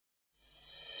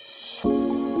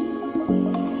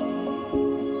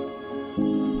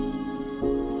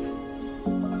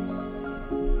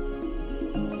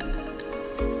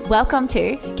Welcome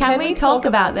to Can We Talk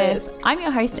About This? I'm your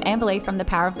host, Amberly from The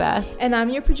Power of Birth. And I'm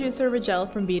your producer,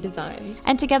 Rajel from B Designs.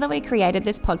 And together we created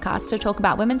this podcast to talk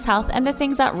about women's health and the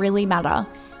things that really matter.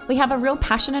 We have a real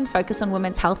passion and focus on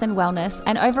women's health and wellness,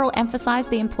 and overall emphasize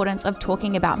the importance of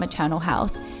talking about maternal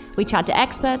health. We chat to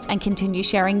experts and continue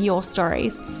sharing your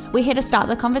stories. We're here to start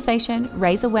the conversation,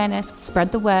 raise awareness,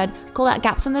 spread the word, call out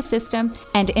gaps in the system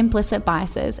and implicit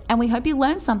biases. And we hope you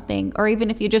learn something, or even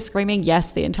if you're just screaming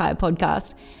yes the entire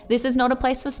podcast. This is not a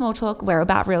place for small talk, we're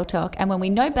about real talk. And when we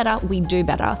know better, we do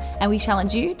better. And we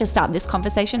challenge you to start this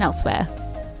conversation elsewhere.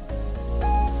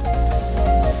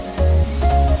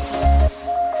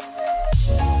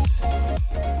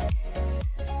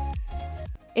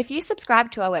 If you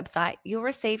subscribe to our website, you'll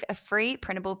receive a free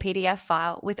printable PDF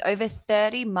file with over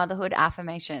 30 motherhood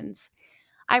affirmations.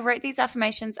 I wrote these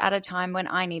affirmations at a time when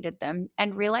I needed them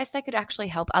and realized they could actually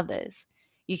help others.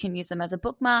 You can use them as a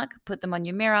bookmark, put them on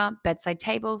your mirror, bedside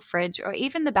table, fridge, or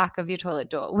even the back of your toilet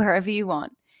door, wherever you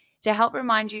want, to help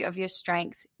remind you of your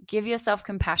strength, give yourself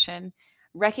compassion,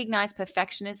 recognize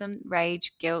perfectionism,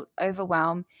 rage, guilt,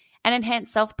 overwhelm, and enhance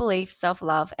self-belief,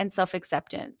 self-love, and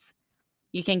self-acceptance.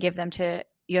 You can give them to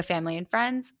your family and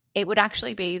friends. It would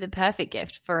actually be the perfect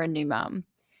gift for a new mum.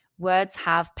 Words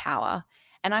have power,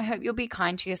 and I hope you'll be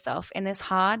kind to yourself in this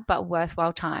hard but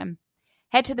worthwhile time.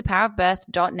 Head to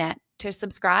thepowerofbirth.net to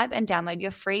subscribe and download your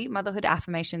free motherhood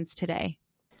affirmations today.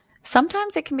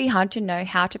 Sometimes it can be hard to know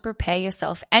how to prepare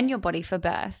yourself and your body for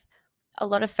birth. A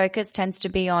lot of focus tends to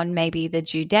be on maybe the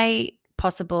due date,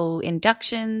 possible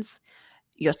inductions,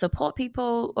 your support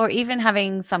people, or even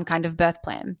having some kind of birth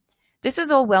plan. This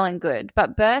is all well and good,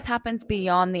 but birth happens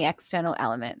beyond the external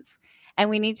elements,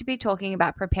 and we need to be talking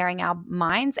about preparing our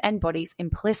minds and bodies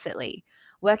implicitly,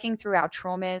 working through our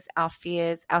traumas, our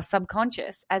fears, our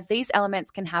subconscious, as these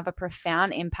elements can have a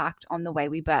profound impact on the way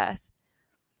we birth.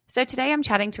 So today I'm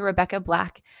chatting to Rebecca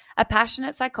Black, a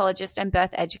passionate psychologist and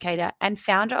birth educator and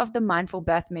founder of the Mindful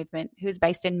Birth Movement, who's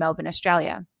based in Melbourne,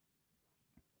 Australia.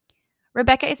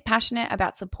 Rebecca is passionate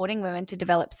about supporting women to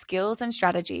develop skills and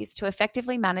strategies to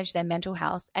effectively manage their mental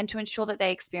health and to ensure that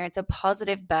they experience a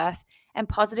positive birth and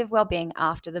positive well-being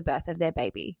after the birth of their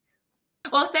baby.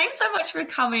 Well, thanks so much for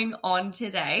coming on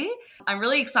today. I'm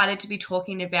really excited to be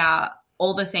talking about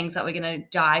all the things that we're going to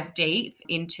dive deep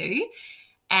into.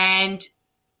 And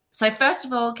so first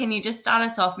of all, can you just start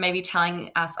us off maybe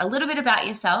telling us a little bit about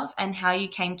yourself and how you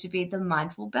came to be the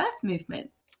Mindful Birth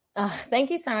Movement?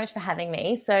 Thank you so much for having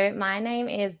me. So my name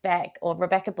is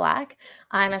Rebecca Black.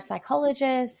 I'm a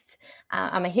psychologist.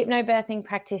 I'm a hypnobirthing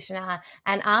practitioner.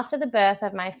 And after the birth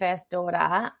of my first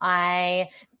daughter, I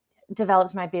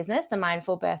developed my business, the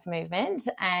Mindful Birth Movement,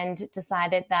 and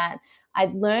decided that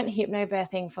I'd learned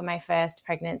hypnobirthing for my first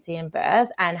pregnancy and birth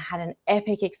and had an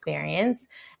epic experience,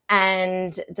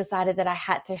 and decided that I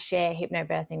had to share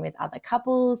hypnobirthing with other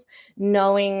couples,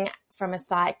 knowing from a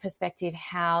psych perspective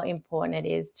how important it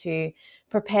is to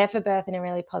prepare for birth in a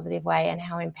really positive way and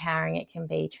how empowering it can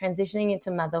be transitioning into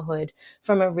motherhood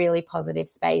from a really positive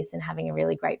space and having a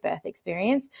really great birth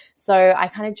experience. So I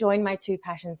kind of joined my two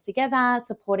passions together,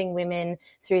 supporting women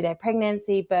through their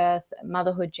pregnancy, birth,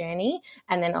 motherhood journey,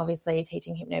 and then obviously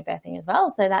teaching hypnobirthing as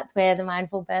well. So that's where the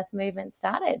Mindful Birth Movement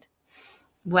started.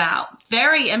 Wow,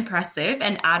 very impressive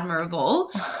and admirable.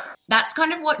 That's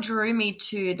kind of what drew me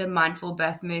to the Mindful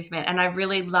Birth Movement. And I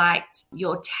really liked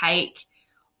your take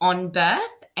on birth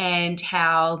and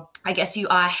how I guess you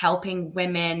are helping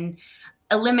women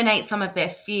eliminate some of their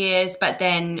fears, but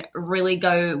then really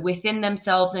go within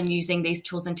themselves and using these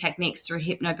tools and techniques through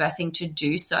hypnobirthing to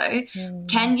do so.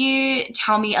 Can you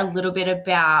tell me a little bit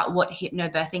about what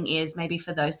hypnobirthing is, maybe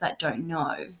for those that don't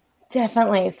know?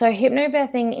 Definitely. So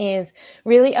hypnobirthing is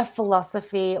really a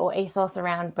philosophy or ethos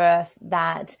around birth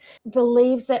that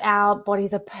believes that our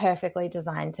bodies are perfectly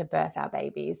designed to birth our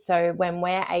babies. So when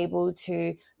we're able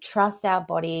to trust our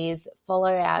bodies,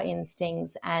 follow our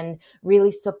instincts, and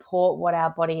really support what our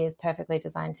body is perfectly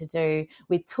designed to do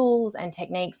with tools and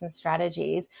techniques and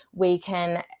strategies, we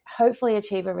can hopefully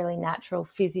achieve a really natural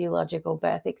physiological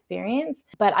birth experience.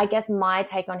 But I guess my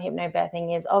take on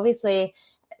hypnobirthing is obviously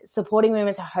supporting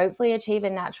women to hopefully achieve a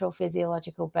natural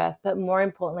physiological birth, but more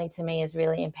importantly to me is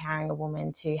really empowering a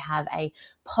woman to have a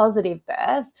positive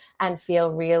birth and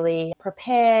feel really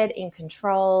prepared, in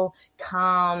control,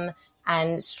 calm,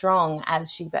 and strong as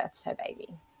she births her baby.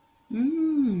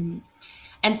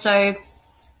 And so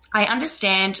I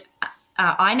understand,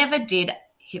 I never did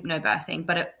hypnobirthing,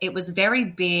 but it was very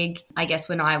big, I guess,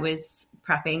 when I was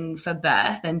prepping for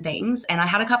birth and things. And I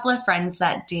had a couple of friends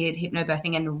that did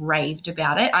hypnobirthing and raved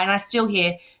about it. And I still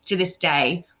hear to this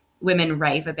day women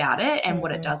rave about it and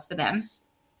what it does for them.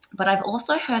 But I've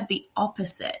also heard the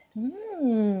opposite,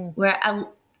 where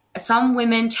some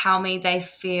women tell me they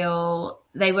feel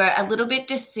they were a little bit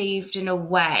deceived in a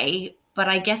way, but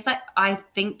I guess that I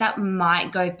think that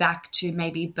might go back to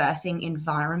maybe birthing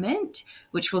environment,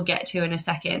 which we'll get to in a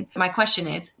second. My question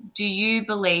is, do you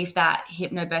believe that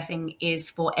hypnobirthing is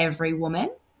for every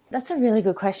woman? That's a really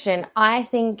good question. I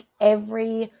think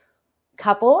every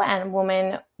couple and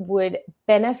woman would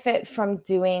benefit from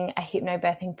doing a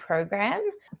hypnobirthing program,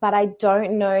 but I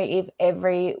don't know if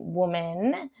every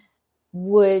woman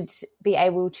would be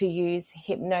able to use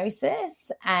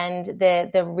hypnosis and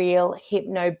the real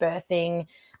hypnobirthing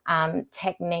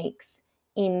techniques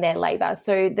in their labor.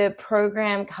 So the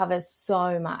program covers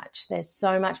so much. There's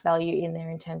so much value in there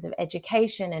in terms of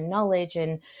education and knowledge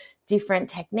and different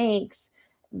techniques.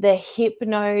 The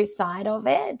hypno side of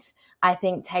it, I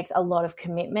think, takes a lot of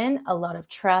commitment, a lot of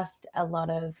trust, a lot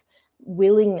of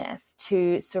willingness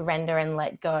to surrender and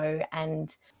let go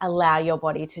and allow your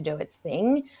body to do its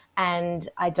thing. And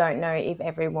I don't know if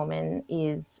every woman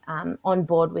is on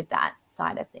board with that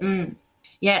side of things.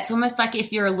 Yeah, it's almost like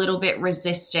if you're a little bit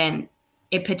resistant,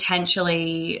 it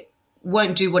potentially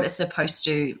won't do what it's supposed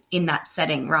to in that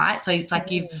setting, right? So it's like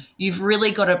you've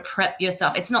really got to prep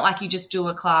yourself. It's not like you just do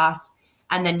a class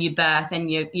and then you birth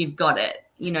and you've got it.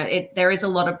 You know, there is a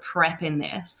lot of prep in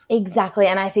this. Exactly.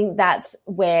 And I think that's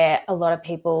where a lot of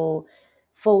people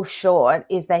fall short,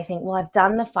 is they think, well, I've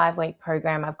done the 5-week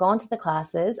program, I've gone to the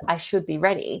classes, I should be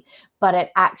ready. But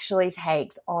it actually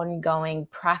takes ongoing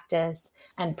practice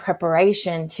and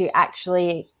preparation to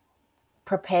actually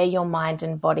prepare your mind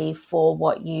and body for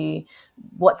what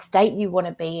state you want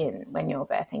to be in when you're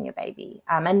birthing your baby.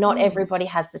 And not everybody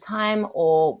has the time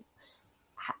or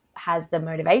has the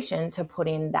motivation to put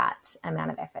in that amount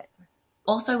of effort.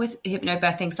 Also with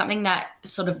hypnobirthing, something that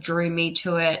sort of drew me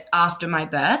to it after my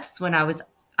births, when I was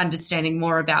understanding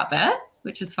more about birth,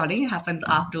 which is funny, it happens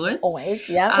afterwards. Always,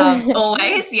 yeah.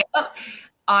 Always, yeah.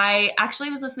 I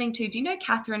actually was listening to, do you know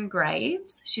Catherine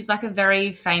Graves? She's like a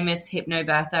very famous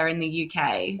hypnobirther in the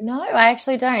UK. No, I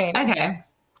actually don't. Okay.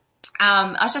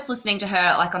 I was just listening to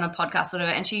her like on a podcast sort of,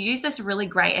 and she used this really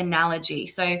great analogy.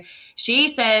 So she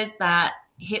says that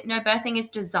hypnobirthing is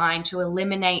designed to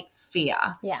eliminate fear.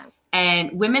 Yeah.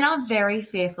 And women are very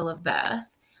fearful of birth.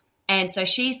 And so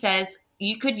she says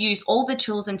you could use all the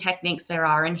tools and techniques there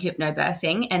are in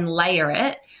hypnobirthing and layer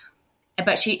it.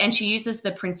 But she uses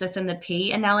the princess and the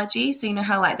pea analogy. So you know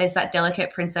how like there's that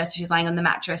delicate princess, she's lying on the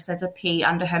mattress, there's a pea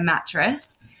under her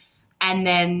mattress, and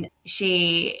then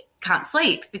she can't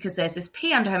sleep because there's this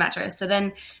pea under her mattress. So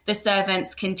then the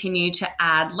servants continue to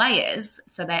add layers.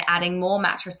 So they're adding more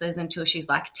mattresses until she's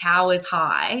like towers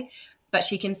high, but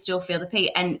she can still feel the pea.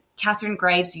 And Catherine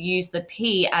Graves used the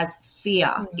pea as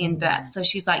fear in birth. So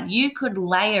she's like, you could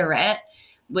layer it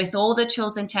with all the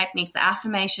tools and techniques, the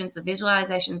affirmations, the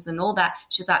visualizations and all that.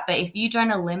 She's like, but if you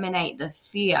don't eliminate the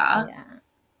fear,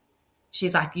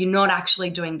 she's like, you're not actually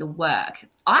doing the work.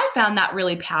 I found that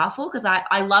really powerful because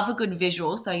I love a good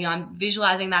visual. So, you know, I'm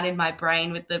visualizing that in my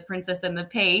brain with the princess and the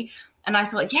pea. And I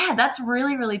thought, yeah, that's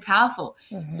really, really powerful.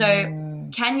 So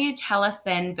can you tell us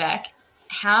then, Beck,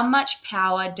 how much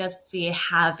power does fear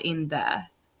have in birth?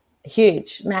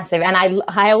 Huge, massive. And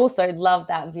I also love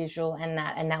that visual and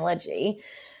that analogy.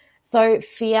 So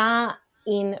fear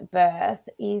in birth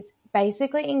is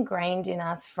basically ingrained in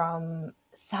us from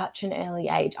such an early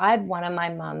age. I had one of my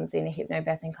mums in a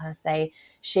hypnobirthing class say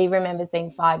she remembers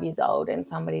being 5 years old and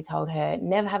somebody told her,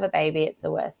 never have a baby, it's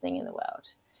the worst thing in the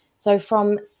world. So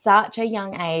from such a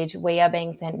young age, we are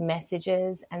being sent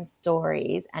messages and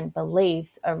stories and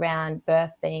beliefs around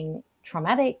birth being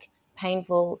traumatic,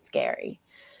 painful, scary.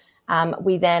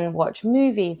 We then watch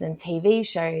movies and TV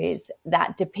shows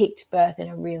that depict birth in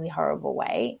a really horrible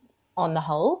way on the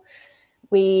whole.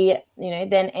 We,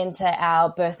 then enter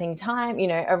our birthing time,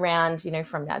 around,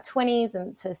 from our 20s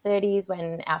and to 30s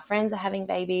when our friends are having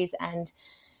babies, and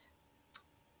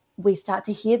we start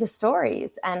to hear the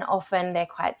stories, and often they're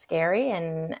quite scary,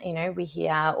 and, we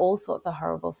hear all sorts of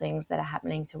horrible things that are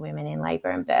happening to women in labor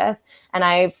and birth. And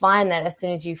I find that as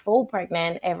soon as you fall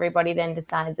pregnant, everybody then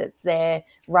decides it's their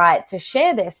right to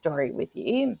share their story with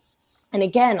you. And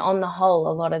again, on the whole,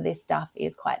 a lot of this stuff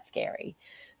is quite scary.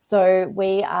 So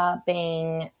we are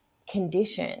being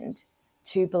conditioned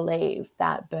to believe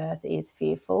that birth is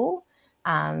fearful.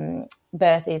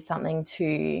 Birth is something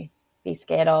to be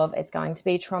scared of. It's going to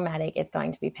be traumatic. It's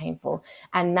going to be painful.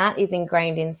 And that is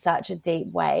ingrained in such a deep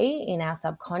way in our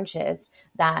subconscious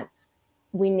that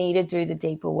we need to do the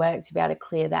deeper work to be able to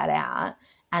clear that out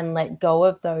and let go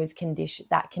of those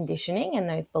that conditioning and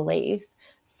those beliefs,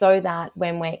 so that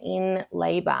when we're in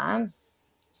labor,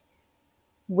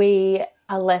 we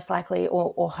are less likely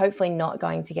or hopefully not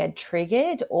going to get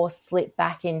triggered or slip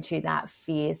back into that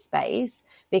fear space,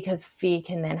 because fear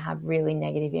can then have really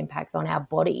negative impacts on our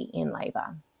body in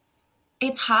labor.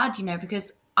 It's hard,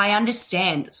 because I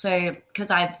understand. So,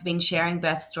 because I've been sharing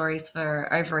birth stories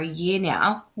for over a year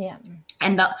now. Yeah.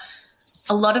 And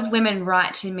a lot of women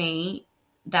write to me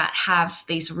that have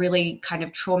these really kind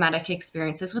of traumatic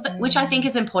experiences with it, which I think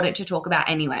is important to talk about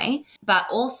anyway. But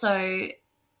also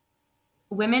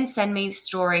women send me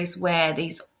stories where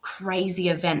these crazy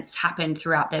events happen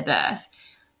throughout their birth.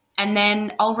 And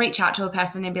then I'll reach out to a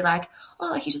person and be like, oh,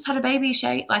 like you just had a baby, do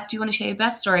you want to share your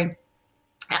birth story?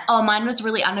 Oh, mine was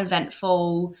really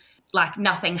uneventful, like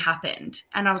nothing happened.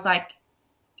 And I was like,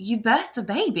 you birthed a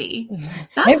baby.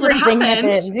 That's what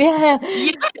happened. Yeah.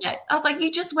 I was like, you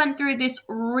just went through this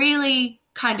really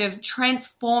kind of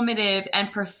transformative and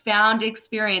profound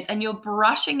experience, and you're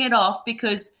brushing it off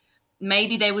because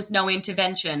maybe there was no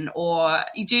intervention, or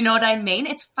you do know what I mean?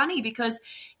 It's funny because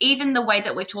even the way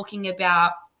that we're talking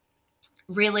about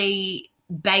really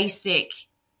basic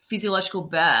physiological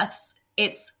births,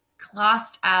 it's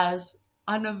classed as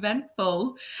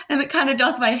uneventful, and it kind of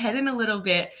does my head in a little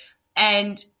bit.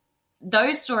 And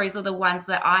those stories are the ones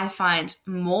that I find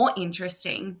more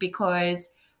interesting, because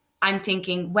I'm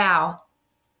thinking, wow,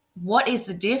 what is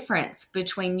the difference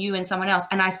between you and someone else?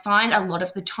 And I find a lot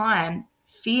of the time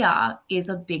fear is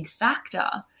a big factor,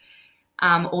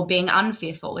 or being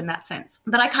unfearful in that sense.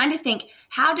 But I kind of think,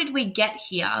 how did we get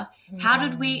here? How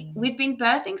did we've been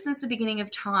birthing since the beginning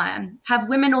of time. Have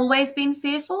women always been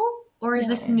fearful, or is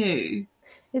this new?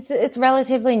 It's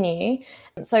relatively new.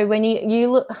 So when you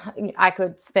look, I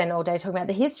could spend all day talking about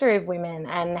the history of women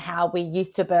and how we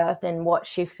used to birth and what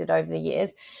shifted over the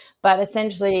years. But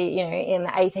essentially, in the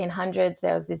 1800s,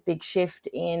 there was this big shift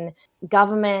in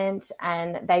government,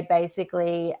 and they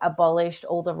basically abolished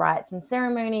all the rites and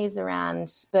ceremonies around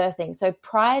birthing. So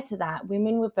prior to that,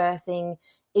 women were birthing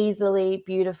easily,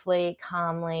 beautifully,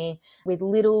 calmly, with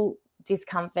little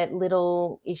discomfort,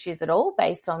 little issues at all,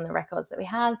 based on the records that we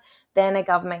have. Then a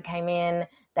government came in.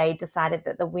 They decided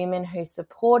that the women who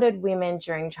supported women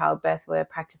during childbirth were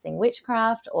practicing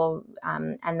witchcraft,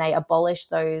 and they abolished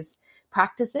those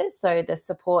practices. So the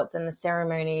supports and the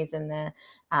ceremonies and the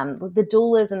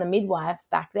doulas and the midwives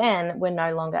back then were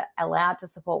no longer allowed to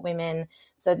support women.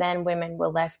 So then women were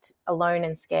left alone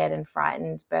and scared and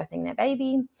frightened birthing their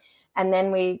baby. And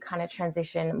then we kind of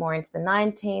transition more into the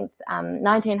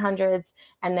 1900s,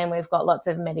 and then we've got lots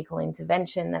of medical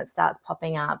intervention that starts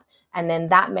popping up. And then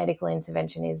that medical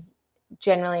intervention is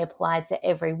generally applied to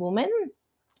every woman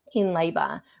in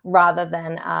labor rather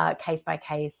than a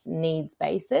case-by-case needs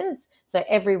basis. So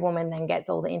every woman then gets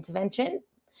all the intervention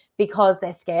because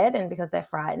they're scared and because they're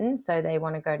frightened. So they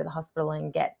want to go to the hospital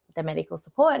and get the medical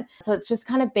support. So it's just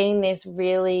kind of been this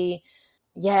really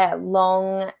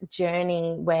long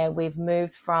journey where we've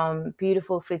moved from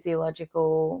beautiful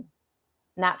physiological,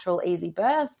 natural, easy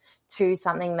birth to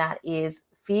something that is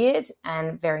feared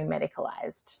and very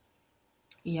medicalized.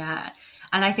 Yeah.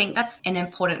 And I think that's an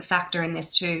important factor in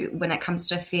this too when it comes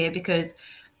to fear, because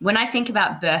when I think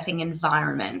about birthing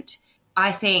environment,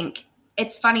 I think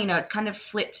it's funny, it's kind of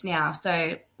flipped now.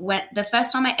 So when the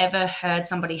first time I ever heard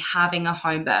somebody having a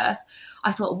home birth,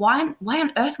 I thought, why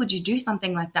on earth would you do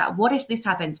something like that? What if this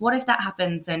happens? What if that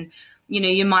happens? And,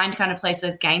 your mind kind of plays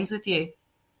those games with you.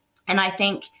 And I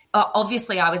think,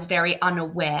 obviously, I was very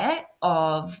unaware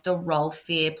of the role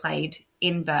fear played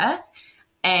in birth.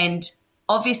 And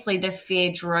obviously, the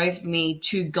fear drove me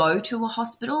to go to a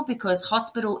hospital, because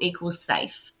hospital equals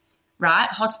safe, right?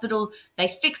 Hospital,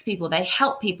 they fix people, they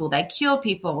help people, they cure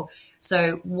people.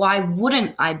 So why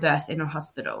wouldn't I birth in a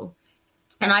hospital?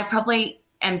 And I probably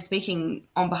am speaking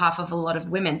on behalf of a lot of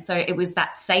women. So it was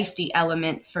that safety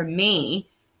element for me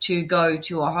to go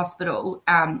to a hospital.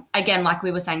 Again, like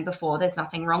we were saying before, there's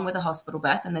nothing wrong with a hospital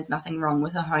birth and there's nothing wrong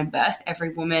with a home birth.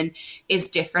 Every woman is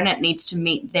different. It needs to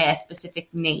meet their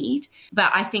specific need.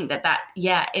 But I think that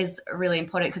is really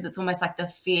important, because it's almost like the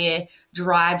fear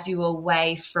drives you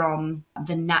away from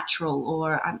the natural,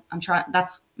 or I'm trying,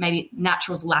 that's maybe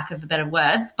natural's lack of better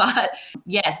words, but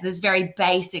yes, this very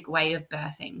basic way of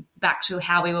birthing, back to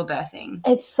how we were birthing.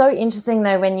 It's so interesting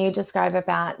though, when you describe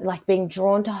about like being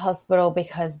drawn to hospital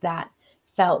because that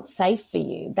felt safe for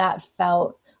you, that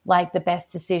felt like the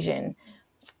best decision.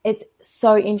 It's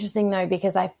so interesting though,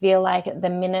 because I feel like the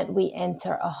minute we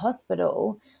enter a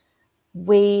hospital,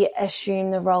 we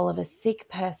assume the role of a sick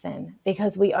person,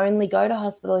 because we only go to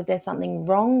hospital if there's something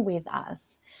wrong with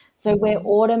us. So we're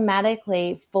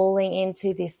automatically falling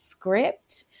into this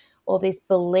script or this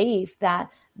belief that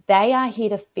they are here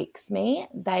to fix me,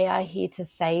 they are here to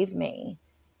save me.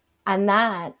 And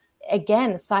that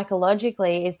again,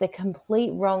 psychologically is the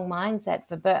complete wrong mindset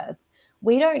for birth.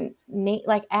 We don't need,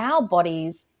 like, our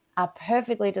bodies are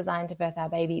perfectly designed to birth our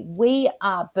baby. We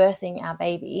are birthing our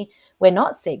baby. We're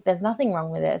not sick. There's nothing wrong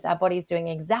with us. Our body's doing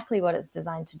exactly what it's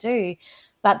designed to do.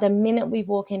 But the minute we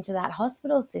walk into that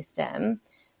hospital system,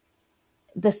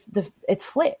 it's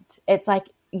flipped. It's like,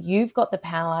 you've got the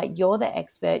power. You're the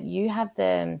expert. You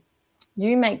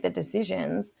make the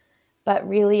decisions, but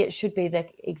really it should be the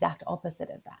exact opposite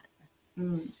of that.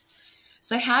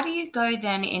 So how do you go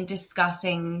then in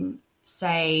discussing,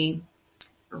 say,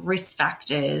 risk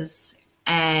factors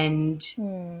and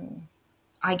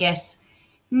I guess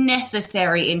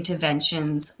necessary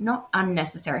interventions, not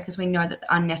unnecessary, because we know that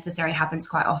the unnecessary happens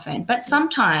quite often, but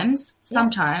sometimes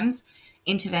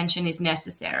intervention is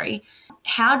necessary.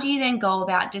 How do you then go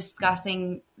about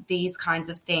discussing these kinds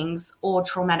of things, or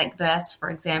traumatic births, for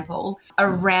example,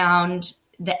 around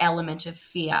the element of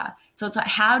fear? So it's like,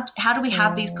 how do we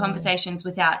have these conversations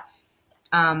without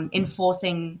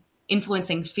influencing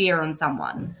fear on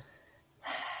someone?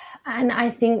 And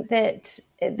I think that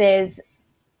there's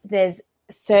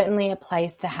certainly a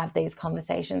place to have these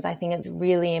conversations. I think it's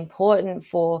really important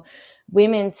for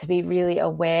women to be really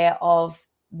aware of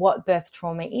what birth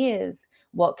trauma is,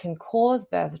 what can cause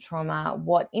birth trauma,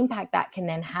 what impact that can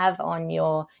then have on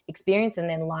your experience and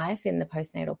then life in the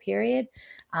postnatal period.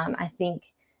 I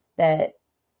think that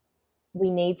we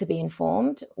need to be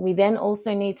informed. We then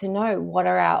also need to know what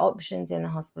are our options in the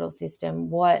hospital system,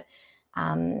 what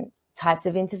types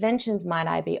of interventions might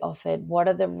I be offered, what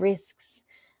are the risks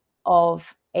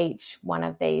of each one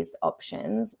of these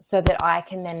options, so that I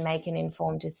can then make an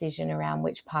informed decision around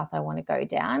which path I want to go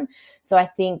down. So I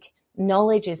think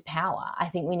knowledge is power. I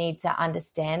think we need to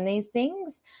understand these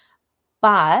things,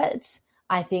 but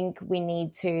I think we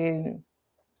need to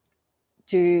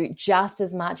do just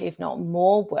as much, if not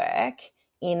more, work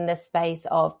in the space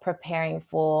of preparing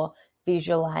for,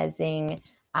 visualizing,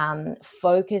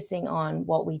 focusing on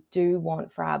what we do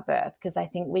want for our birth. Because I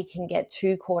think we can get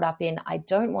too caught up in, I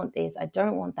don't want this, I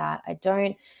don't want that,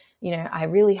 I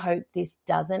really hope this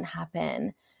doesn't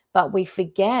happen. But we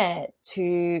forget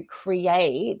to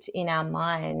create in our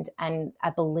mind and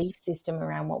a belief system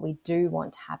around what we do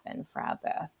want to happen for our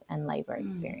birth and labor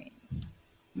experience.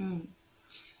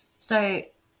 So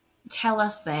tell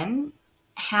us then,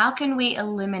 how can we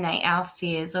eliminate our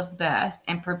fears of birth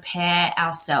and prepare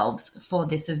ourselves for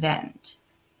this event?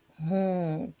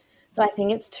 So I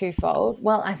think it's twofold.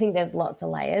 Well, I think there's lots of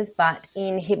layers, but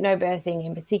in hypnobirthing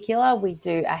in particular, we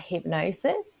do a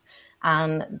hypnosis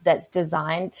that's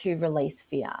designed to release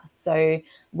fear. So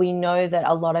we know that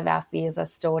a lot of our fears are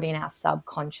stored in our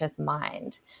subconscious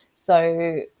mind.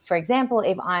 So, for example,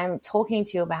 if I'm talking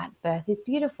to you about birth is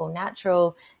beautiful,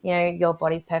 natural, your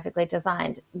body's perfectly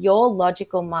designed, your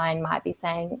logical mind might be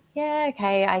saying, yeah,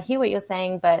 okay, I hear what you're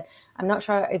saying, but I'm not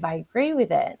sure if I agree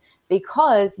with it,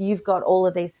 because you've got all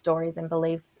of these stories and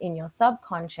beliefs in your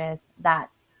subconscious that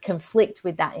conflict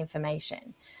with that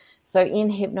information. So in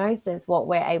hypnosis, what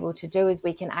we're able to do is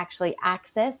we can actually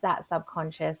access that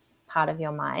subconscious part of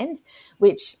your mind,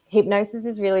 which hypnosis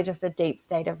is really just a deep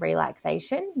state of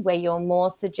relaxation where you're more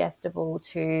suggestible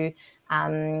to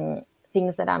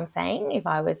things that I'm saying if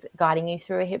I was guiding you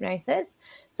through a hypnosis.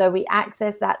 So we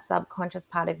access that subconscious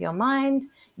part of your mind.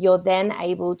 You're then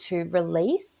able to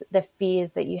release the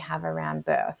fears that you have around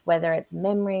birth, whether it's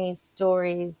memories,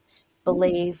 stories,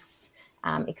 beliefs,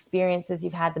 experiences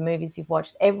you've had, the movies you've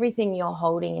watched, everything you're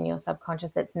holding in your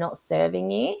subconscious that's not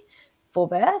serving you for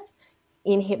birth.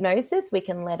 In hypnosis, we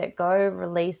can let it go,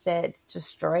 release it,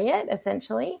 destroy it,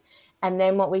 essentially. And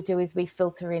then what we do is we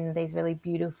filter in these really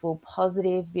beautiful,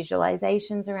 positive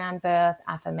visualizations around birth,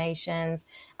 affirmations,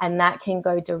 and that can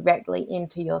go directly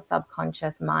into your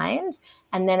subconscious mind.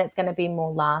 And then it's going to be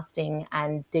more lasting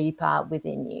and deeper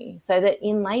within you. So that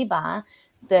in labor,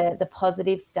 the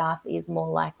positive stuff is more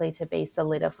likely to be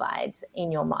solidified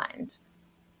in your mind.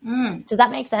 Does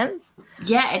that make sense?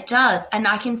 Yeah, it does. And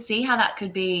I can see how that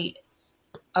could be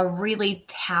a really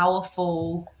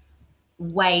powerful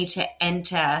way to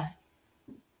enter,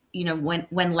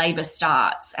 when labor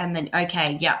starts, and then,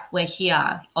 okay, yeah, we're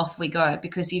here, off we go,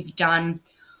 because you've done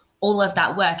all of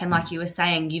that work. And like you were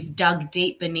saying, you've dug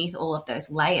deep beneath all of those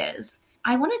layers.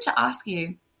 I wanted to ask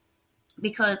you,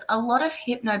 because a lot of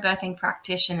hypnobirthing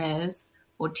practitioners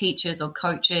or teachers or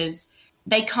coaches,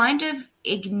 they kind of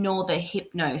ignore the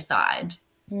hypno side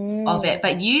of it.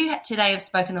 But you today have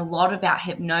spoken a lot about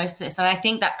hypnosis. And I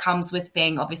think that comes with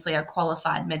being obviously a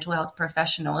qualified mental health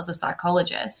professional as a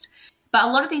psychologist. But a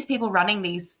lot of these people running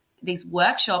these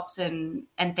workshops and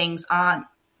things aren't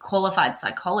qualified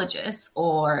psychologists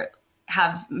or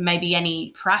have maybe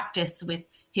any practice with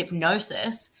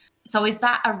hypnosis. So is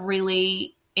that a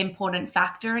really important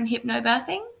factor in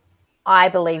hypnobirthing? I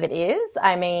believe it is.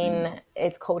 I mean,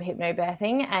 it's called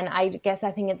hypnobirthing. And I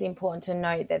think it's important to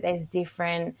note that there's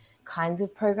different kinds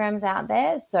of programs out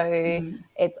there. So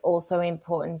it's also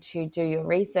important to do your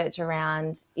research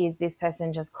around, is this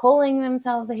person just calling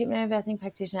themselves a hypnobirthing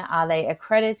practitioner? Are they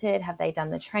accredited? Have they done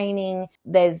the training?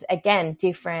 There's, again,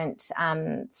 different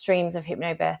streams of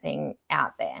hypnobirthing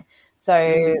out there.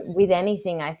 So with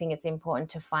anything, I think it's important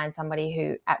to find somebody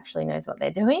who actually knows what they're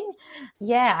doing.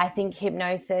 Yeah, I think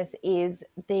hypnosis is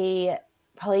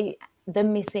probably the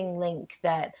missing link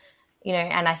that,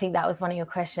 and I think that was one of your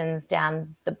questions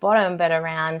down the bottom, but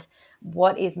around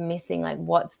what is missing, like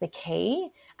what's the key?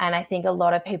 And I think a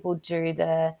lot of people do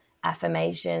the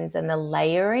affirmations and the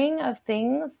layering of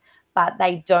things, but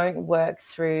they don't work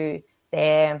through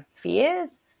their fears.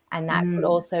 And that could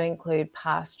also include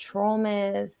past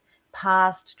traumas,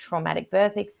 past traumatic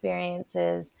birth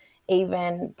experiences,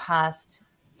 even past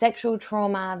sexual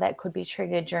trauma that could be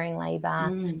triggered during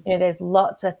labor. There's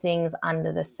lots of things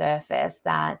under the surface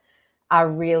that are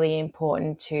really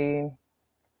important to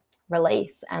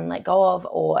release and let go of,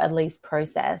 or at least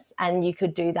process. And you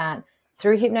could do that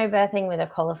through hypnobirthing with a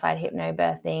qualified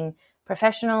hypnobirthing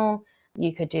professional.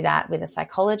 You could do that with a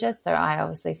psychologist. So I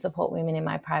obviously support women in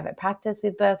my private practice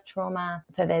with birth trauma.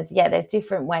 So there's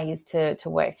different ways to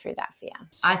work through that fear.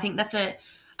 I think that's a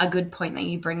good point that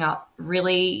you bring up,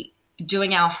 really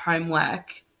doing our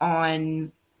homework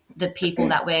on the people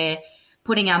that we're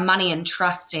putting our money and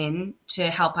trust in to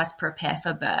help us prepare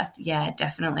for birth. Yeah,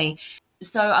 definitely.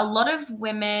 So a lot of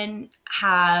women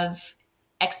have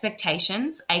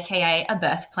expectations, aka a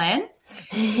birth plan.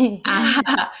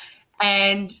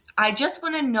 And I just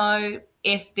want to know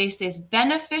if this is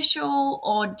beneficial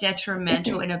or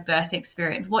detrimental in a birth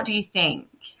experience. What do you think?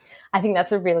 I think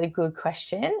that's a really good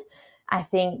question. I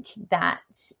think that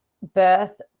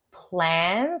birth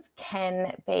plans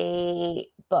can be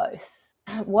both.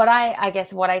 What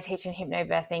I teach in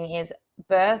hypnobirthing is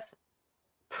birth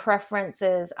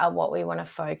preferences are what we want to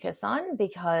focus on,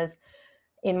 because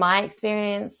in my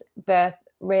experience, birth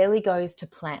rarely goes to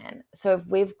plan. So if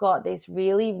we've got this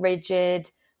really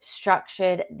rigid,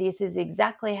 structured, this is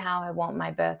exactly how I want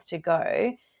my birth to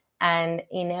go, and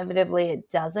inevitably it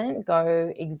doesn't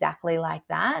go exactly like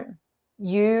that,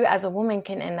 you as a woman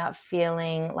can end up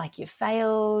feeling like you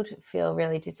failed, feel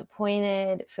really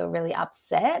disappointed, feel really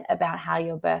upset about how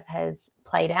your birth has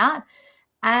played out.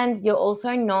 And you're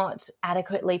also not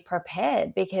adequately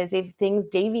prepared, because if things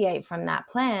deviate from that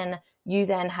plan, you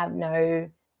then have no,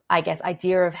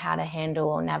 idea of how to handle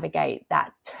or navigate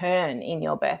that turn in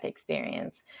your birth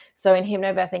experience. So in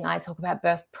hypnobirthing, I talk about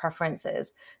birth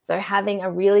preferences. So having a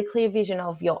really clear vision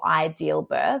of your ideal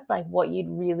birth, like what you'd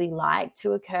really like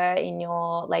to occur in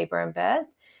your labor and birth,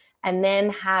 and then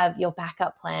have your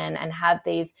backup plan and have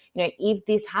these, if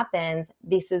this happens,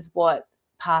 this is what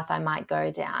path I might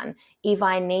go down. If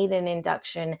I need an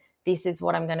induction, this is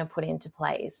what I'm going to put into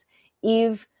place.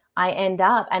 If I end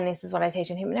up, and this is what I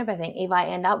teach in hypnobirthing, if I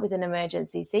end up with an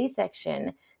emergency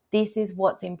C-section, this is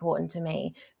what's important to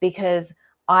me, because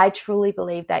I truly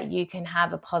believe that you can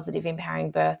have a positive,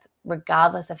 empowering birth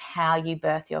regardless of how you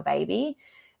birth your baby.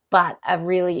 But a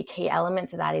really key element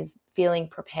to that is feeling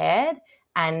prepared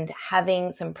and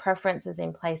having some preferences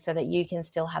in place so that you can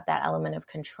still have that element of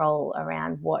control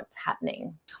around what's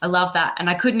happening. I love that. And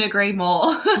I couldn't agree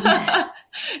more. Yeah.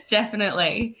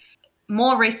 Definitely.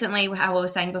 More recently, how I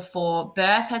was saying before,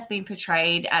 birth has been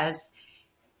portrayed as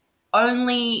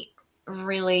only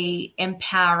really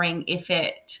empowering if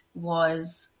it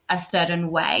was a certain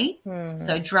way.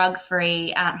 So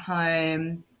drug-free, at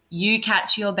home, you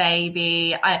catch your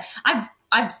baby.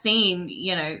 I've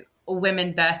seen,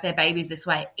 women birth their babies this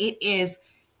way. It is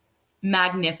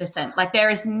magnificent. Like, there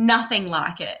is nothing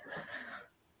like it.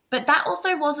 But that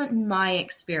also wasn't my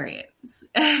experience.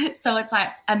 So it's like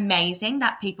amazing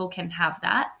that people can have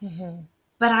that. Mm-hmm.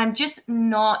 But I'm just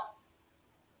not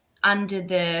under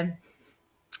the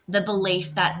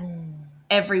belief that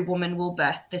every woman will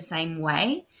birth the same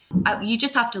way. You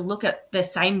just have to look at the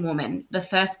same woman, the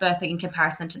first birthing in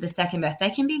comparison to the second birth. They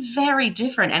can be very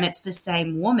different, and it's the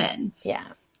same woman. Yeah.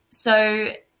 So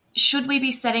should we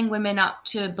be setting women up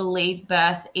to believe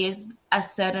birth is a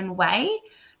certain way?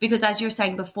 Because as you were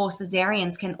saying before,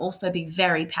 cesareans can also be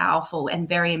very powerful and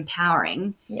very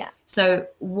empowering. Yeah. So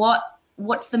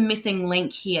what's the missing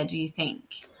link here, do you think?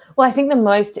 Well, I think the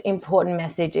most important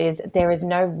message is there is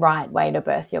no right way to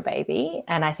birth your baby.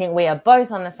 And I think we are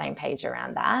both on the same page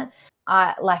around that.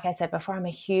 Like I said before, I'm a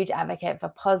huge advocate for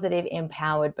positive,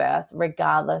 empowered birth,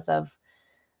 regardless of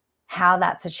how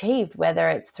that's achieved, whether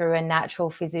it's through a natural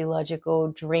physiological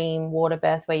dream water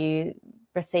birth where you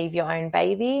receive your own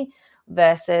baby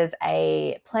versus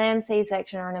a planned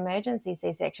C-section or an emergency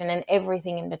C-section, and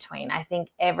everything in between. I think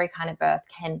every kind of birth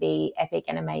can be epic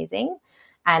and amazing,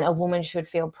 and a woman should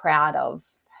feel proud of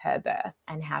her birth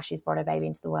and how she's brought her baby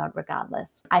into the world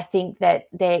regardless. I think that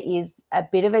there is a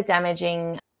bit of a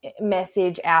damaging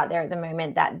message out there at the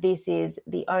moment that this is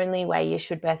the only way you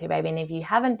should birth your baby, and if you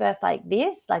haven't birthed like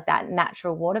this, like that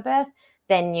natural water birth,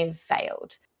 then you've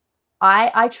failed.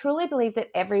 I truly believe that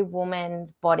every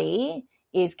woman's body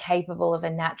is capable of a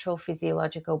natural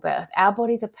physiological birth. Our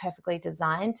bodies are perfectly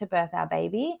designed to birth our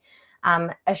baby,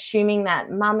 assuming that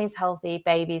mum is healthy,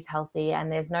 baby's healthy,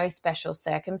 and there's no special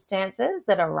circumstances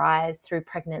that arise through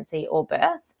pregnancy or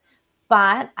birth.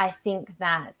 But I think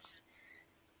that,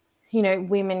 you know,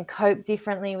 women cope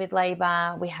differently with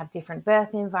labor. We have different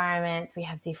birth environments. We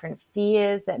have different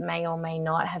fears that may or may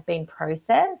not have been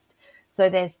processed. So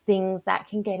there's things that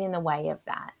can get in the way of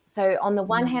that. So on the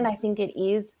one hand, I think it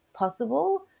is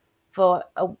possible for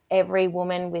every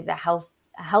woman with a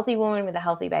healthy woman with a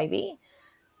healthy baby.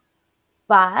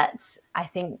 But I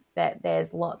think that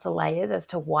there's lots of layers as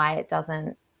to why it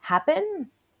doesn't happen.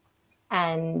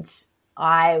 And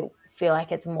I feel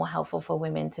like it's more helpful for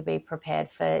women to be prepared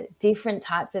for different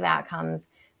types of outcomes,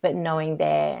 but knowing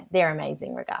they're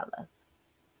amazing regardless.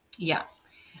 Yeah.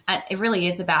 And it really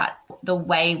is about the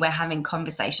way we're having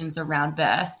conversations around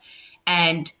birth.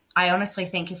 And I honestly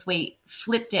think if we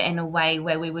flipped it in a way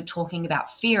where we were talking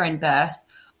about fear in birth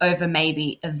over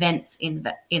maybe events in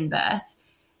birth,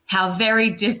 how very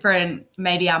different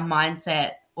maybe our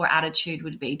mindset or attitude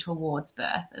would be towards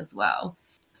birth as well.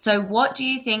 So what do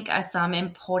you think are some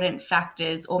important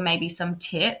factors or maybe some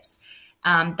tips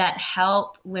that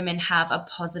help women have a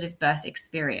positive birth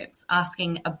experience?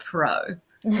 Asking a pro.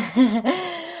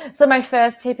 So my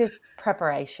first tip is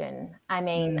preparation. I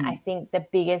mean, I think the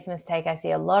biggest mistake I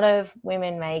see a lot of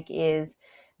women make is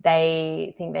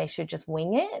they think they should just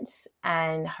wing it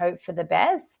and hope for the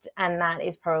best. And that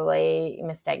is probably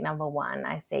mistake number one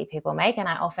I see people make. And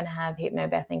I often have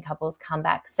hypnobirthing couples come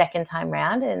back second time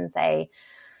round and say,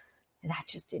 that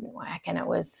just didn't work and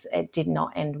it did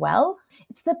not end well.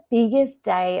 It's the biggest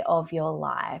day of your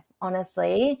life.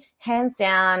 Honestly, hands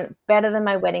down, better than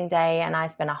my wedding day. And I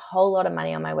spent a whole lot of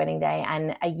money on my wedding day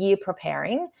and a year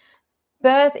preparing.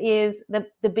 Birth is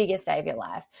the biggest day of your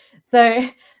life. So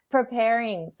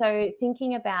preparing, so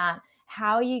thinking about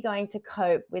how are you going to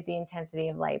cope with the intensity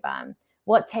of labor?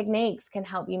 What techniques can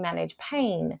help you manage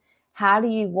pain? How do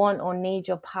you want or need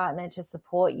your partner to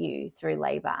support you through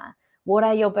labor? What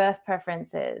are your birth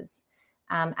preferences?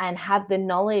 And have the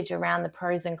knowledge around the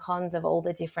pros and cons of all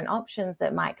the different options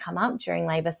that might come up during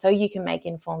labor so you can make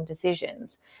informed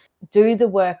decisions. Do the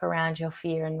work around your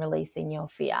fear and releasing your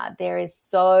fear. There is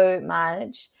so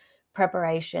much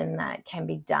preparation that can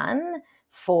be done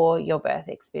for your birth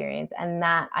experience. And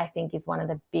that, I think, is one of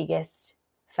the biggest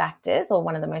factors or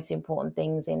one of the most important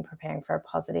things in preparing for a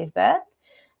positive birth.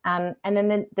 And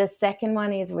then the second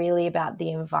one is really about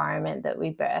the environment that we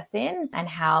birth in and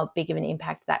how big of an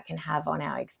impact that can have on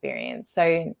our experience.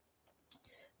 So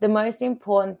the most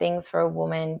important things for a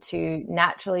woman to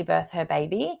naturally birth her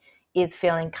baby is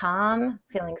feeling calm,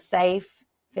 feeling safe,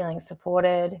 feeling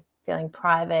supported, feeling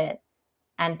private,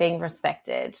 and being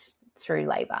respected through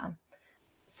labor.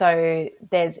 So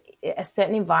there's a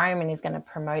certain environment is going to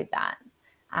promote that.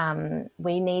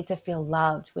 We need to feel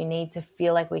loved. We need to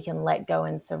feel like we can let go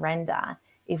and surrender.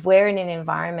 If we're in an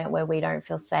environment where we don't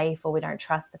feel safe or we don't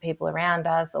trust the people around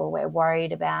us or we're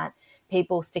worried about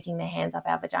people sticking their hands up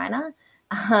our vagina,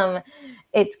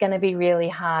 it's going to be really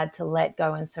hard to let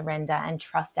go and surrender and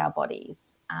trust our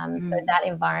bodies. So that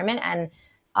environment, and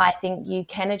I think you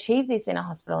can achieve this in a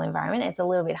hospital environment. It's a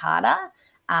little bit harder,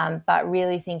 but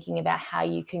really thinking about how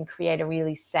you can create a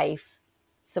really safe,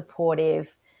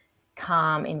 supportive,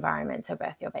 calm environment to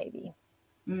birth your baby.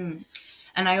 And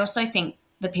I also think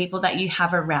the people that you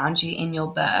have around you in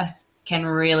your birth can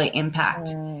really impact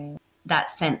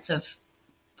that sense of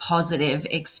positive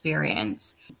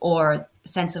experience or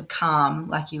sense of calm,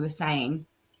 like you were saying.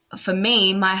 For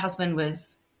me, my husband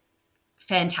was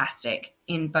fantastic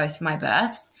in both my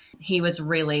births. He was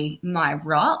really my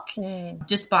rock,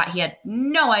 despite he had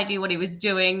no idea what he was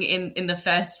doing in the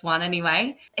first one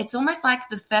anyway. It's almost like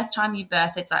the first time you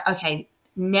birth, it's like, okay,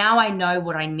 now I know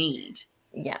what I need.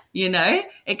 Yeah. You know,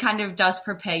 it kind of does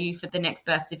prepare you for the next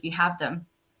births if you have them.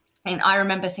 And I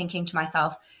remember thinking to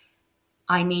myself,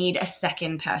 I need a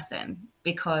second person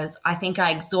because I think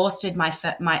I exhausted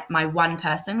my one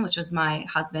person, which was my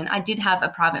husband. I did have a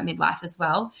private midwife as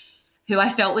well, who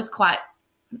I felt was quite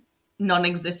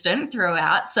non-existent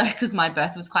throughout. So, because my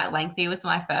birth was quite lengthy with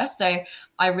my first. So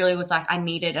I really was like, I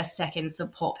needed a second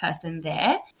support person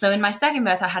there. So in my second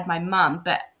birth, I had my mum,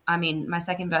 but I mean, my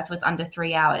second birth was under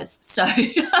 3 hours. So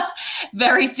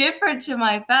very different to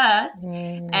my first.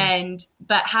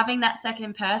 But having that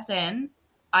second person,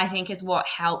 I think, is what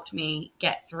helped me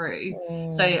get through.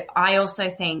 So I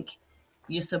also think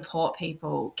your support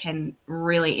people can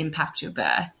really impact your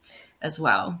birth as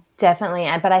well. Definitely.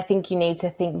 But I think you need to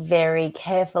think very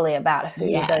carefully about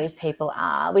who those people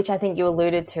are, which I think you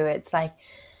alluded to. It's like,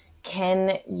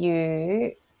 can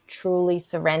you truly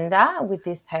surrender with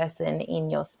this person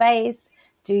in your space?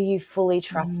 Do you fully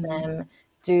trust them?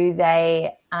 Do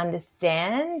they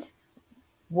understand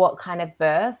what kind of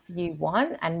birth you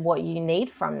want and what you need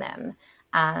from them?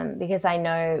 Because I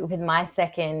know with my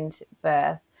second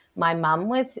birth, my mum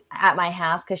was at my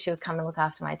house because she was coming to look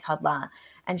after my toddler.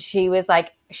 And she was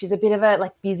like, she's a bit of a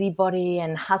like busybody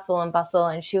and hustle and bustle.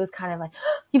 And she was kind of like,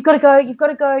 oh, you've got to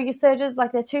go. Your surgeries,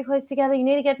 like, they're too close together. You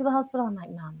need to get to the hospital. I'm like,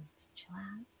 Mum, just chill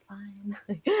out. It's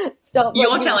fine. Stop.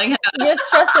 You're telling her. You're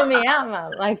stressing me out,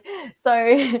 Mum. Like,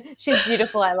 so she's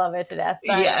beautiful. I love her to death.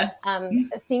 But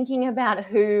thinking about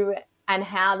who and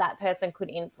how that person could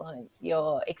influence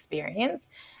your experience.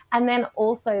 And then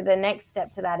also the next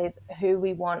step to that is who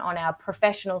we want on our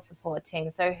professional support team.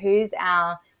 So who's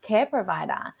our care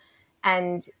provider,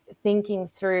 and thinking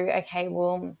through, okay,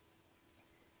 well,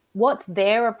 what's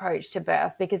their approach to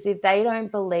birth? Because if they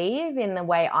don't believe in the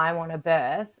way I want to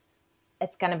birth,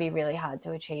 it's going to be really hard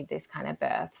to achieve this kind of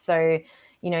birth. So,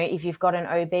 if you've got an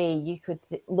OB, you could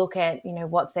look at,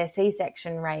 what's their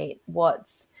C-section rate,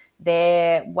 what's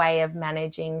their way of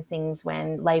managing things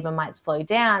when labor might slow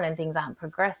down and things aren't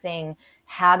progressing.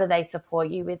 How do they support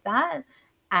you with that?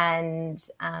 And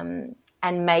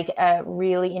make a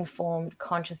really informed,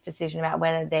 conscious decision about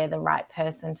whether they're the right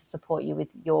person to support you with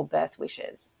your birth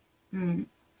wishes.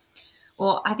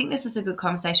 Well, I think this is a good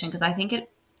conversation because I think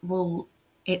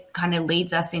it kind of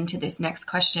leads us into this next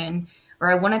question,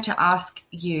 where I wanted to ask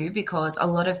you, because a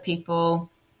lot of people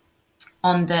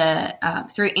on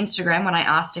through Instagram, when I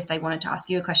asked if they wanted to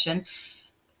ask you a question,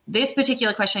 this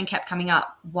particular question kept coming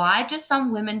up. Why do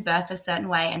some women birth a certain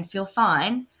way and feel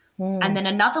fine? And then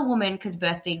another woman could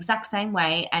birth the exact same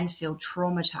way and feel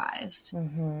traumatized.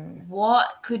 What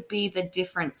could be the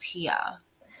difference here?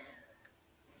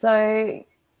 So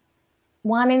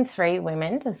 1 in 3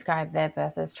 women describe their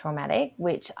birth as traumatic,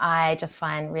 which I just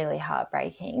find really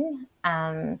heartbreaking.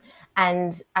 And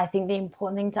I think the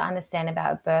important thing to understand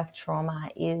about birth trauma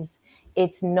is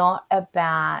it's not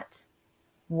about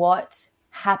what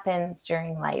happens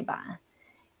during labor.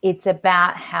 It's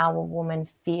about how a woman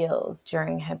feels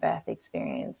during her birth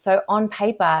experience. So on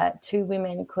paper, 2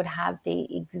 women could have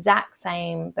the exact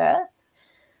same birth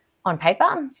on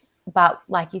paper, but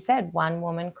like you said, 1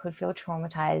 woman could feel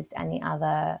traumatized and the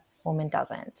other woman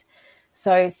doesn't.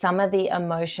 So some of the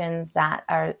emotions that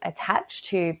are attached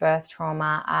to birth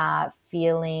trauma are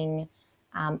feeling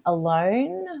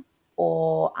alone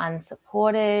or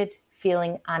unsupported,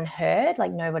 feeling unheard,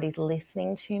 like nobody's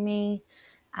listening to me.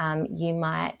 You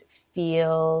might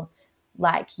feel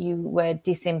like you were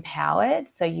disempowered,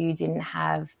 so you didn't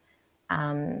have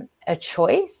a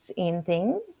choice in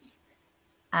things.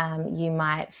 You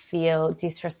might feel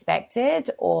disrespected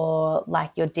or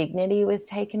like your dignity was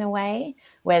taken away,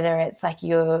 whether it's like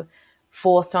you're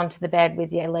forced onto the bed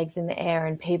with your legs in the air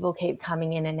and people keep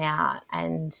coming in and out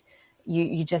and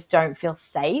you just don't feel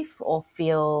safe or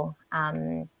feel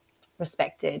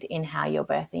respected in how you're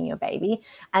birthing your baby.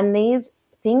 And these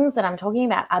things that I'm talking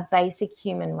about are basic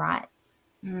human rights.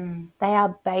 They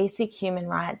are basic human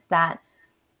rights that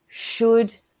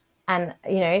should and,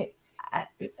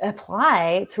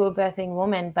 apply to a birthing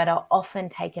woman, but are often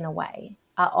taken away,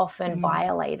 are often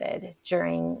violated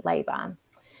during labor.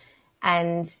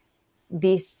 And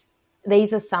these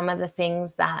are some of the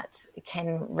things that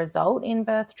can result in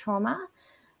birth trauma.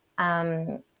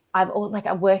 I'm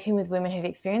working with women who've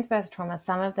experienced birth trauma.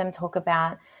 Some of them talk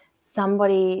about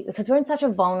somebody, because we're in such a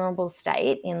vulnerable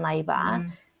state in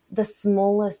labor, the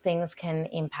smallest things can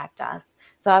impact us.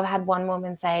 So I've had one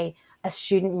woman say a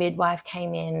student midwife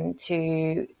came in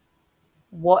to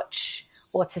watch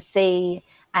or to see,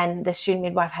 and the student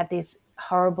midwife had this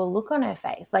horrible look on her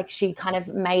face. Like she kind of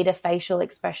made a facial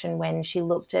expression when she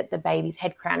looked at the baby's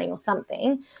head crowning or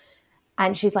something.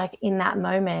 And she's like, in that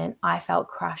moment, I felt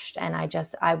crushed and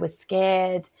I was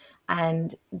scared.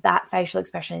 And that facial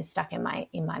expression is stuck in my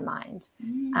mind.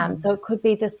 So it could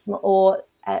be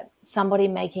somebody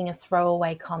making a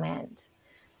throwaway comment,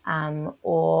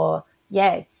 or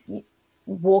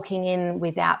walking in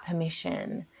without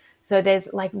permission. So there's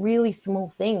like really small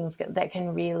things that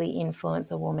can really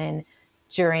influence a woman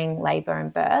during labor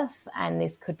and birth. And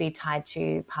this could be tied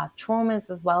to past traumas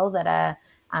as well that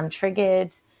are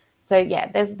triggered. So yeah,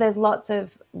 there's lots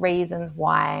of reasons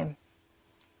why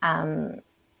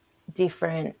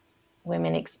different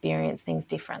women experience things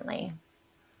differently.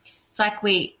 It's like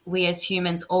we as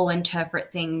humans all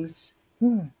interpret things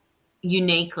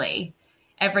uniquely.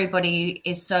 Everybody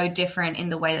is so different in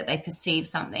the way that they perceive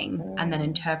something and then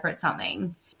interpret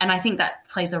something. And I think that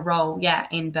plays a role,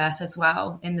 in birth as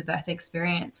well, in the birth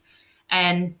experience.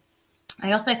 And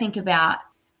I also think about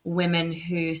women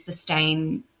who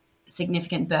sustain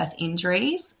significant birth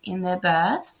injuries in their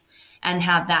births and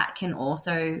how that can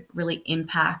also really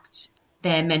impact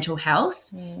their mental health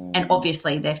and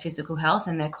obviously their physical health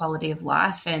and their quality of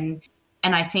life. And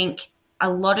I think a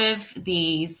lot of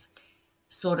these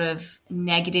sort of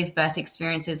negative birth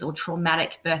experiences or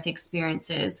traumatic birth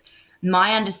experiences,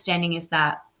 my understanding is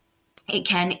that it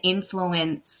can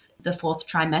influence the fourth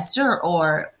trimester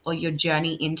or your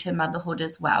journey into motherhood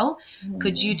as well.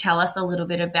 Could you tell us a little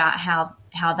bit about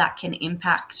how that can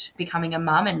impact becoming a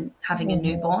mum and having a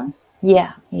newborn?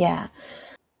 Yeah.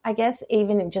 I guess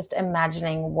even just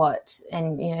imagining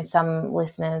and some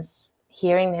listeners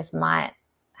hearing this might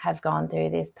have gone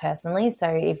through this personally. So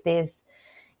if this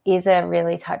is a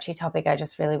really touchy topic, I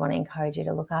just really want to encourage you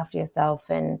to look after yourself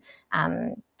and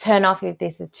turn off if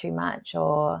this is too much,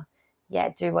 or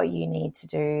do what you need to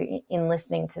do in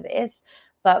listening to this.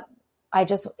 But I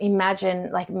just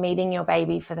imagine like meeting your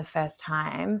baby for the first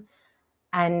time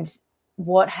and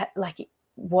what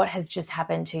has just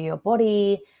happened to your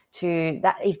body, to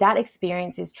that. If that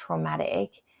experience is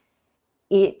traumatic,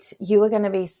 you are going to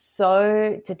be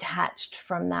so detached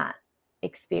from that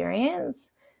experience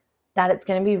that it's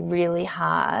going to be really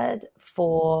hard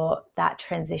for that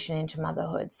transition into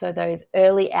motherhood. So those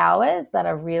early hours that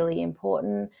are really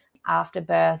important after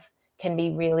birth can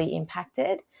be really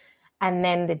impacted. And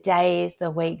then the days,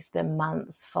 the weeks, the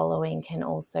months following can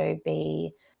also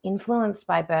be influenced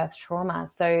by birth trauma.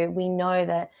 So we know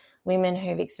that women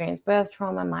who've experienced birth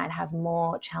trauma might have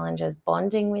more challenges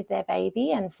bonding with their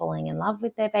baby and falling in love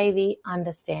with their baby,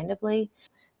 understandably.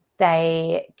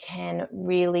 They can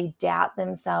really doubt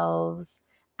themselves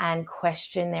and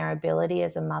question their ability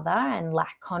as a mother and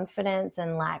lack confidence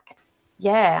and lack,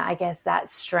 I guess, that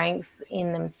strength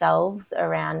in themselves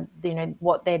around,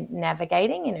 what they're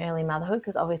navigating in early motherhood,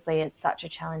 because obviously it's such a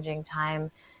challenging time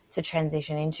to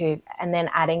transition into. And then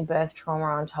adding birth trauma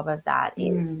on top of that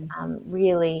is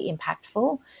really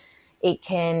impactful. It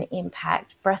can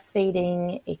impact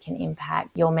breastfeeding. It can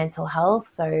impact your mental health.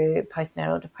 So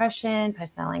postnatal depression,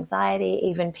 postnatal anxiety,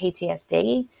 even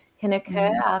PTSD can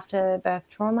occur after birth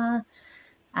trauma.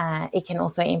 It can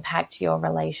also impact your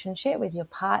relationship with your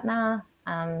partner.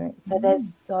 So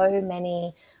there's so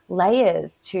many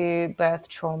layers to birth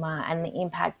trauma and the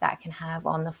impact that can have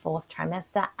on the fourth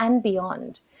trimester and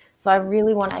beyond. So I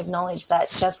really want to acknowledge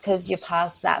that just because you're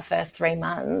past that first 3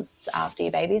 months after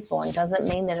your baby's born doesn't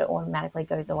mean that it automatically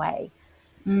goes away.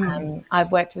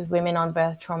 I've worked with women on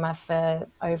birth trauma for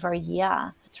over a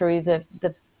year through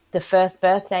the first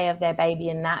birthday of their baby,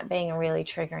 and that being a really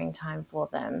triggering time for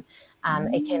them.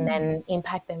 It can then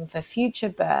impact them for future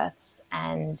births.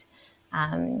 And,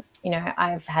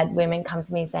 I've had women come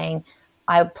to me saying,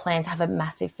 I plan to have a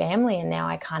massive family and now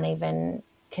I can't even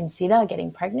consider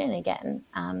getting pregnant again.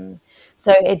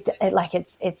 So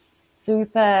it's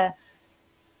super,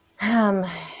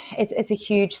 it's a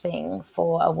huge thing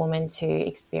for a woman to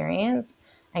experience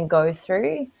and go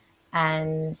through.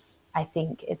 And I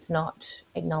think it's not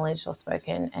acknowledged or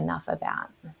spoken enough about.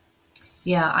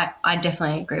 Yeah, I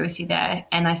definitely agree with you there.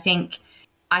 And I think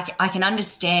I can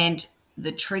understand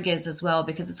the triggers as well,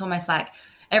 because it's almost like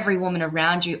every woman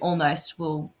around you almost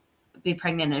will be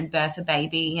pregnant and birth a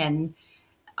baby. And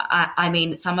I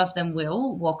mean, some of them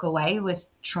will walk away with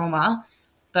trauma,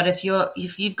 but if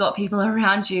you've got people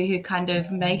around you who kind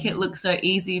of make it look so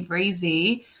easy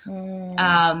breezy,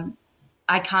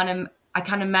 I can't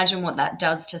imagine what that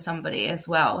does to somebody as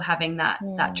well, having that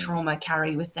trauma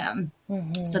carry with them.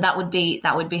 So that would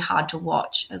be hard to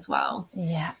watch as well.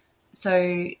 Yeah.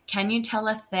 So can you tell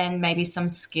us then maybe some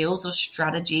skills or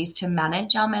strategies to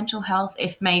manage our mental health,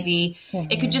 if maybe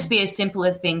it could just be as simple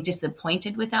as being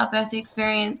disappointed with our birth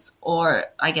experience, or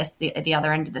I guess the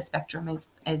other end of the spectrum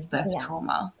is birth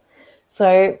trauma?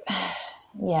 So,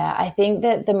 I think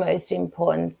that the most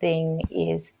important thing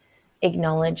is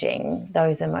acknowledging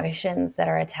those emotions that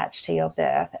are attached to your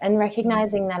birth and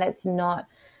recognizing that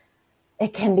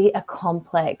it can be a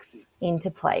complex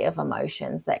interplay of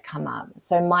emotions that come up.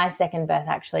 So my second birth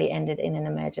actually ended in an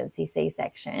emergency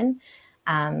C-section.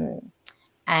 And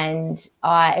And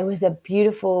it was a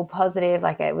beautiful, positive,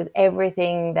 like it was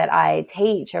everything that I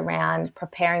teach around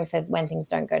preparing for when things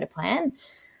don't go to plan.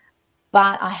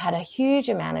 But I had a huge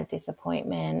amount of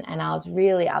disappointment and I was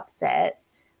really upset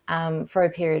for a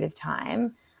period of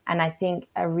time. And I think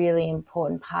a really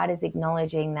important part is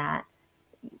acknowledging that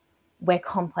we're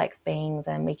complex beings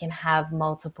and we can have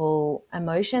multiple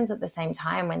emotions at the same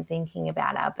time when thinking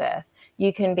about our birth.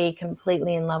 You can be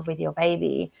completely in love with your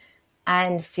baby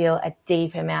and feel a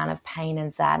deep amount of pain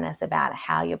and sadness about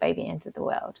how your baby entered the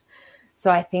world. So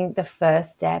I think the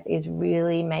first step is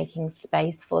really making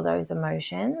space for those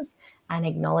emotions and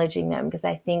acknowledging them, because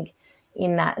I think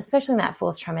in that, especially in that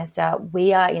 4th trimester,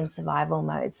 we are in survival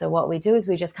mode. So what we do is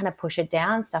we just kind of push it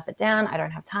down, stuff it down. I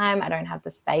don't have time. I don't have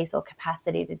the space or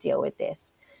capacity to deal with this.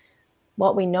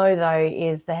 What we know, though,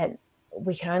 is that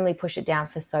we can only push it down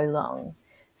for so long.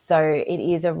 So it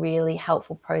is a really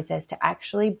helpful process to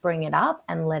actually bring it up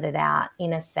and let it out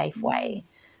in a safe way.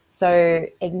 So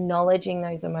acknowledging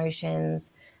those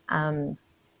emotions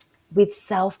with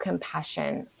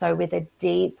self-compassion, so with a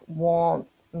deep warmth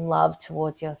and love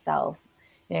towards yourself.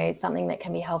 You know, something that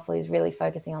can be helpful is really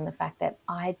focusing on the fact that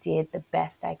I did the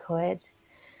best I could.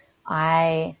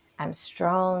 I am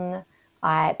strong,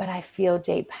 but I feel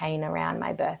deep pain around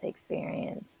my birth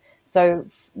experience. So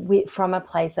from a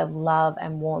place of love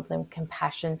and warmth and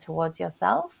compassion towards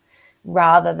yourself,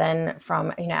 rather than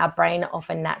from, you know, our brain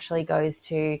often naturally goes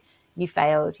to, you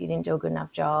failed, you didn't do a good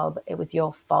enough job, it was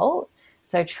your fault.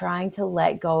 So trying to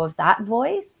let go of that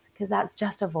voice, because that's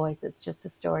just a voice, it's just a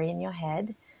story in your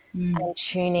head, and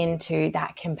tune into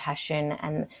that compassion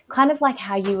and kind of like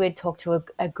how you would talk to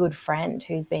a good friend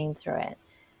who's been through it.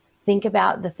 Think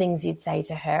about the things you'd say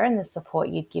to her and the support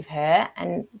you'd give her,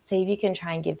 and see if you can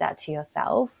try and give that to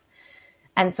yourself.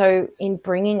 And so in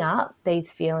bringing up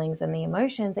these feelings and the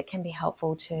emotions, it can be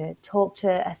helpful to talk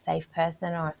to a safe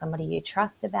person or somebody you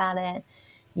trust about it.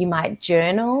 You might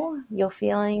journal your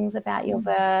feelings about your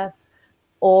birth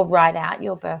or write out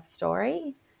your birth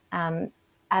story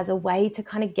as a way to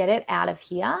kind of get it out of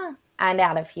here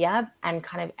and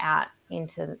kind of out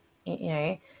into, you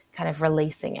know, kind of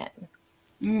releasing it.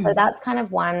 So that's kind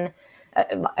of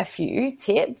a few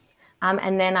tips.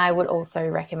 And then I would also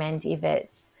recommend, if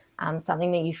it's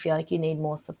something that you feel like you need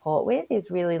more support with, is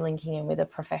really linking in with a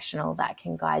professional that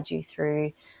can guide you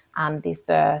through this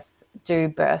birth, do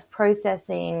birth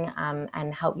processing,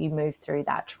 and help you move through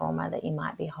that trauma that you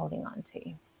might be holding on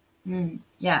to.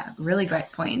 Yeah, really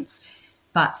great points.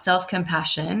 But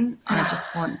self-compassion, I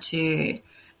just want to,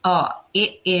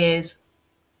 it is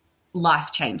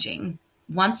life-changing.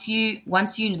 Once you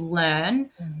learn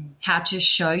how to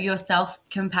show yourself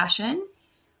compassion,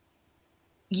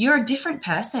 you're a different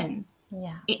person.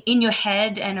 Yeah. In your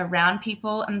head and around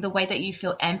people, and the way that you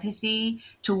feel empathy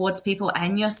towards people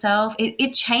and yourself,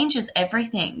 it changes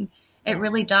everything. It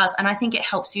really does. And I think it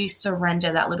helps you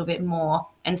surrender that little bit more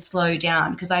and slow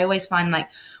down, because I always find like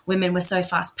women, we're so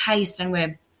fast paced and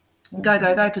we're go,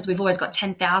 go, go, because we've always got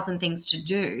 10,000 things to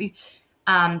do.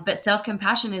 But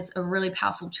self-compassion is a really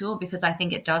powerful tool, because I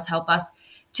think it does help us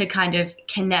to kind of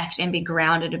connect and be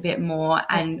grounded a bit more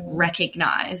and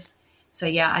recognize. So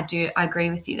yeah, I agree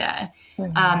with you there.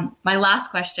 My last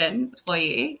question for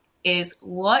you is,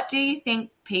 what do you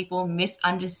think people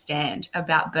misunderstand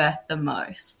about birth the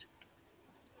most?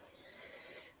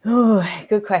 Oh,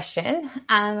 good question.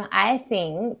 I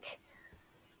think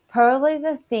probably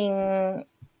the thing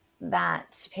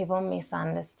that people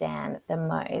misunderstand the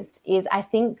most is, I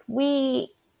think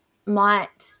we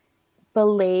might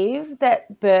believe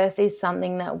that birth is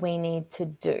something that we need to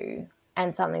do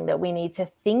and something that we need to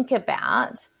think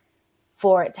about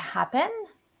for it to happen,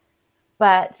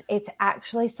 but it's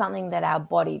actually something that our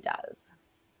body does.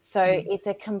 So it's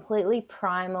a completely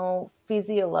primal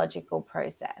physiological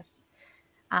process.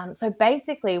 So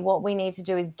basically what we need to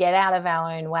do is get out of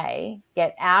our own way,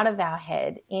 get out of our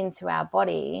head into our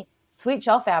body, switch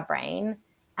off our brain,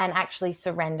 and actually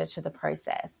surrender to the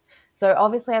process. So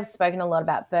obviously I've spoken a lot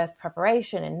about birth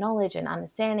preparation and knowledge and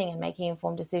understanding and making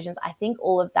informed decisions. I think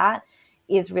all of that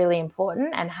is really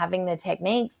important, and having the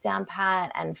techniques down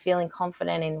pat and feeling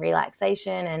confident in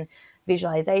relaxation and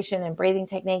visualization and breathing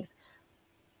techniques.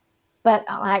 But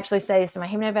I actually say this to my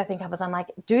hypnobirthing couples. I'm like,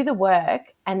 do the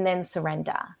work and then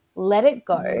surrender. Let it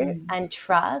go and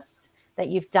trust that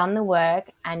you've done the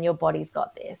work and your body's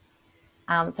got this.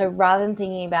 So rather than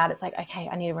thinking about it's like, okay,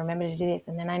 I need to remember to do this,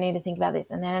 and then I need to think about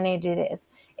this, and then I need to do this.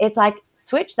 It's like,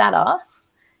 switch that off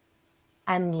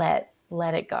and let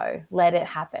it go. Let it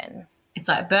happen. It's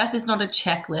like birth is not a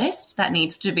checklist that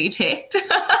needs to be ticked.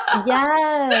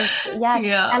 Yes.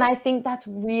 Yeah. And I think that's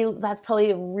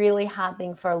probably a really hard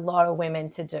thing for a lot of women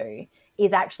to do,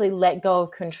 is actually let go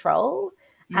of control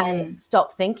and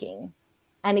stop thinking.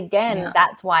 And again,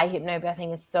 that's why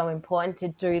hypnobirthing is so important, to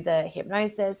do the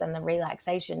hypnosis and the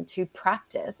relaxation, to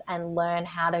practice and learn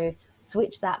how to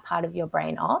switch that part of your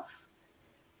brain off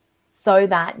so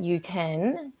that you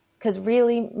can, because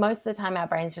really most of the time our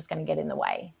brain's just going to get in the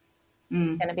way.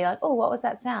 It's going to be like, oh, what was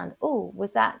that sound? Oh,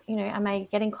 was that, am I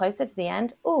getting closer to the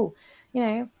end? Oh,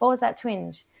 what was that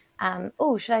twinge?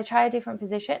 Oh, should I try a different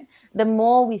position? The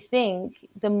more we think,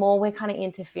 the more we're kind of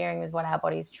interfering with what our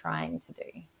body's trying to do.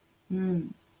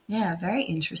 Yeah, very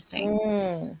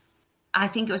interesting. I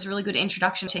think it was a really good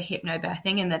introduction to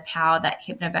hypnobirthing and the power that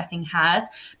hypnobirthing has,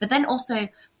 but then also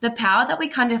the power that we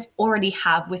kind of already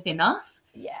have within us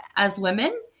as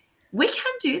women. We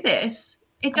can do this.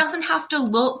 It doesn't have to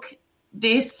look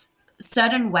this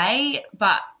certain way,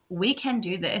 but we can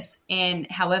do this in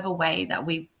however way that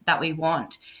we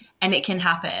want, and it can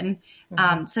happen.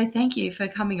 So thank you for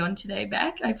coming on today,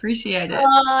 Beck. I appreciate it.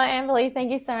 Oh, Amberly, thank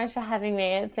you so much for having me.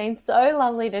 It's been so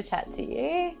lovely to chat to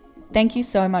you. Thank you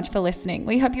so much for listening.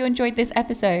 We hope you enjoyed this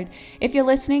episode. If you're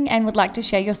listening and would like to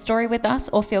share your story with us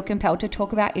or feel compelled to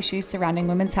talk about issues surrounding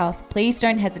women's health, please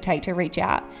don't hesitate to reach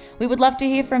out. We would love to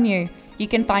hear from you. You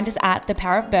can find us at The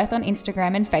Power of Birth on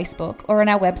Instagram and Facebook, or on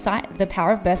our website,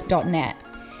 thepowerofbirth.net.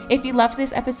 If you loved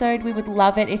this episode, we would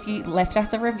love it if you left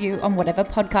us a review on whatever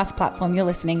podcast platform you're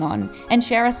listening on, and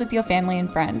share us with your family and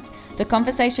friends. The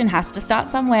conversation has to start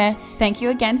somewhere. Thank you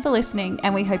again for listening,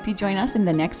 and we hope you join us in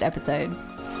the next episode.